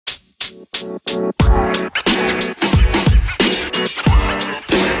It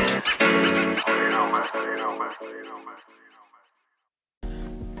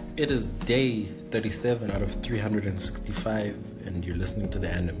is day 37 out of 365, and you're listening to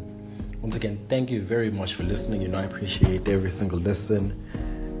The Anim. Once again, thank you very much for listening. You know, I appreciate every single listen.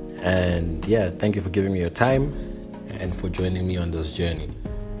 And yeah, thank you for giving me your time and for joining me on this journey.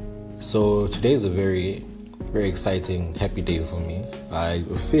 So today is a very, very exciting, happy day for me. I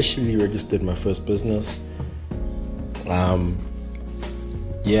officially registered my first business.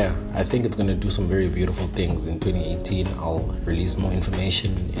 I think it's going to do some very beautiful things in 2018. I'll release more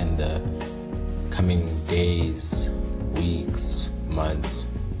information in the coming days, weeks, months.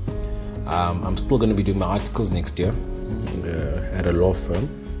 I'm still going to be doing my articles next year at a law firm.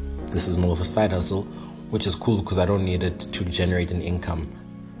 This is more of a side hustle, which is cool because I don't need it to generate an income,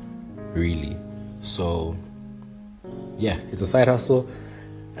 really. So, yeah, it's a side hustle,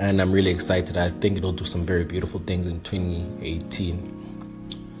 and I'm really excited. I think it'll do some very beautiful things in 2018.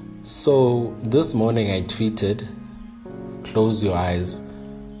 So this morning I tweeted, close your eyes,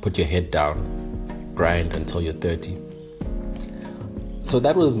 put your head down, grind until you're 30. So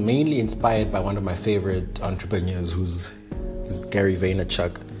that was mainly inspired by one of my favorite entrepreneurs who's Gary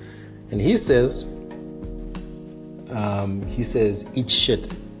Vaynerchuk. And he says, eat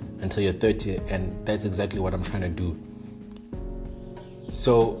shit until you're 30. And that's exactly what I'm trying to do.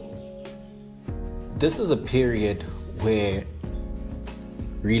 So this is a period where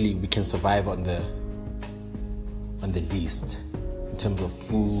really we can survive on the least in terms of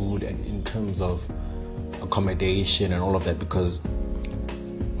food and in terms of accommodation and all of that, because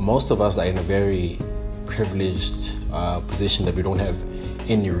most of us are in a very privileged position that we don't have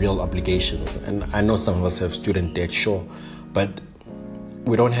any real obligations. And I know some of us have student debt, sure, but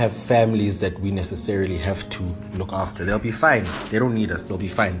we don't have families that we necessarily have to look after. They'll be fine. They don't need us. They'll be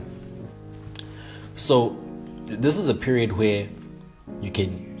fine. So this is a period where you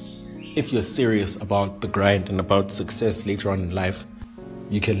can, if you're serious about the grind and about success later on in life,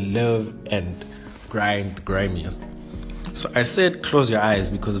 you can live and grind the grimiest. So I said close your eyes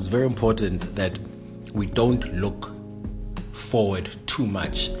because it's very important that we don't look forward too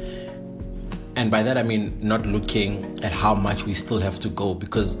much. And by that I mean not looking at how much we still have to go,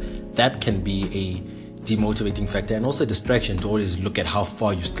 because that can be a demotivating factor and also a distraction to always look at how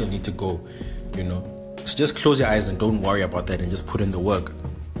far you still need to go, you know. So just close your eyes and don't worry about that and just put in the work.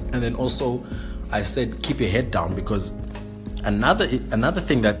 And then also I said keep your head down, because another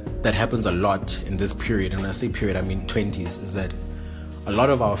thing that happens a lot in this period, and when I say period I mean 20s, is that a lot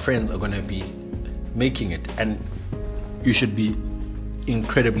of our friends are going to be making it, and you should be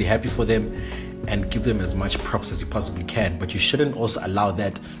incredibly happy for them and give them as much props as you possibly can. But you shouldn't also allow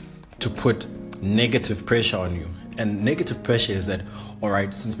that to put negative pressure on you. And negative pressure is that, all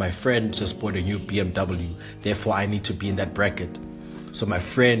right, since my friend just bought a new BMW, therefore I need to be in that bracket. So my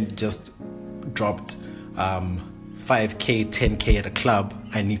friend just dropped 5K, 10K at a club,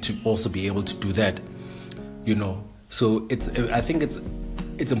 I need to also be able to do that, you know. So I think it's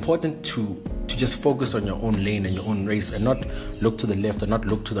important to just focus on your own lane and your own race, and not look to the left and not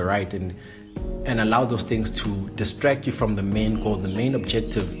look to the right, and allow those things to distract you from the main goal. The main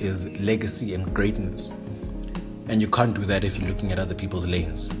objective is legacy and greatness. And you can't do that if you're looking at other people's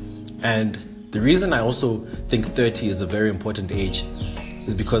lanes. And the reason I also think 30 is a very important age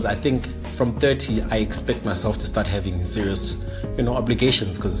is because I think from 30, I expect myself to start having serious,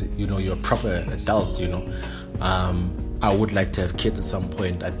 obligations, because, you're a proper adult, I would like to have kids at some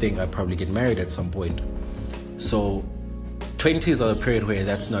point. I think I'll probably get married at some point. So 20s are the period where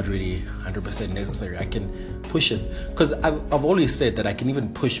that's not really 100% necessary. I can push it, because I've always said that I can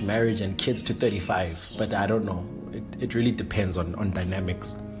even push marriage and kids to 35, but I don't know. It really depends on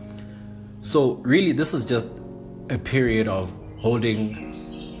dynamics. So really, this is just a period of holding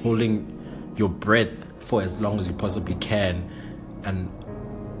your breath for as long as you possibly can, and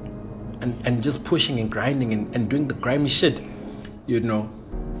just pushing and grinding and doing the grimy shit,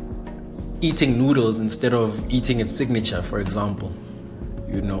 eating noodles instead of eating its signature, for example.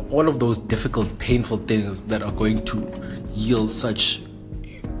 All of those difficult, painful things that are going to yield such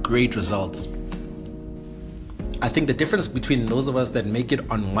great results. I think the difference between those of us that make it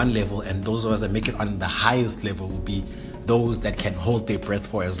on one level and those of us that make it on the highest level will be those that can hold their breath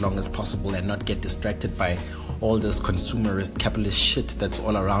for as long as possible and not get distracted by all this consumerist, capitalist shit that's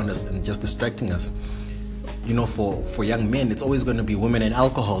all around us and just distracting us. For young men, it's always going to be women and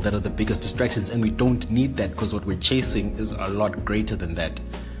alcohol that are the biggest distractions, and we don't need that, because what we're chasing is a lot greater than that.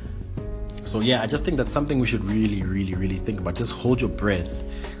 So yeah, I just think that's something we should really, really, really think about. Just hold your breath,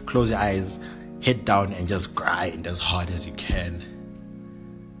 close your eyes, head down, and just grind as hard as you can.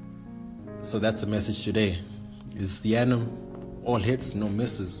 So that's the message today. Is the Yanum all hits, no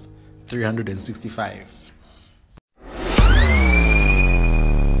misses, 365.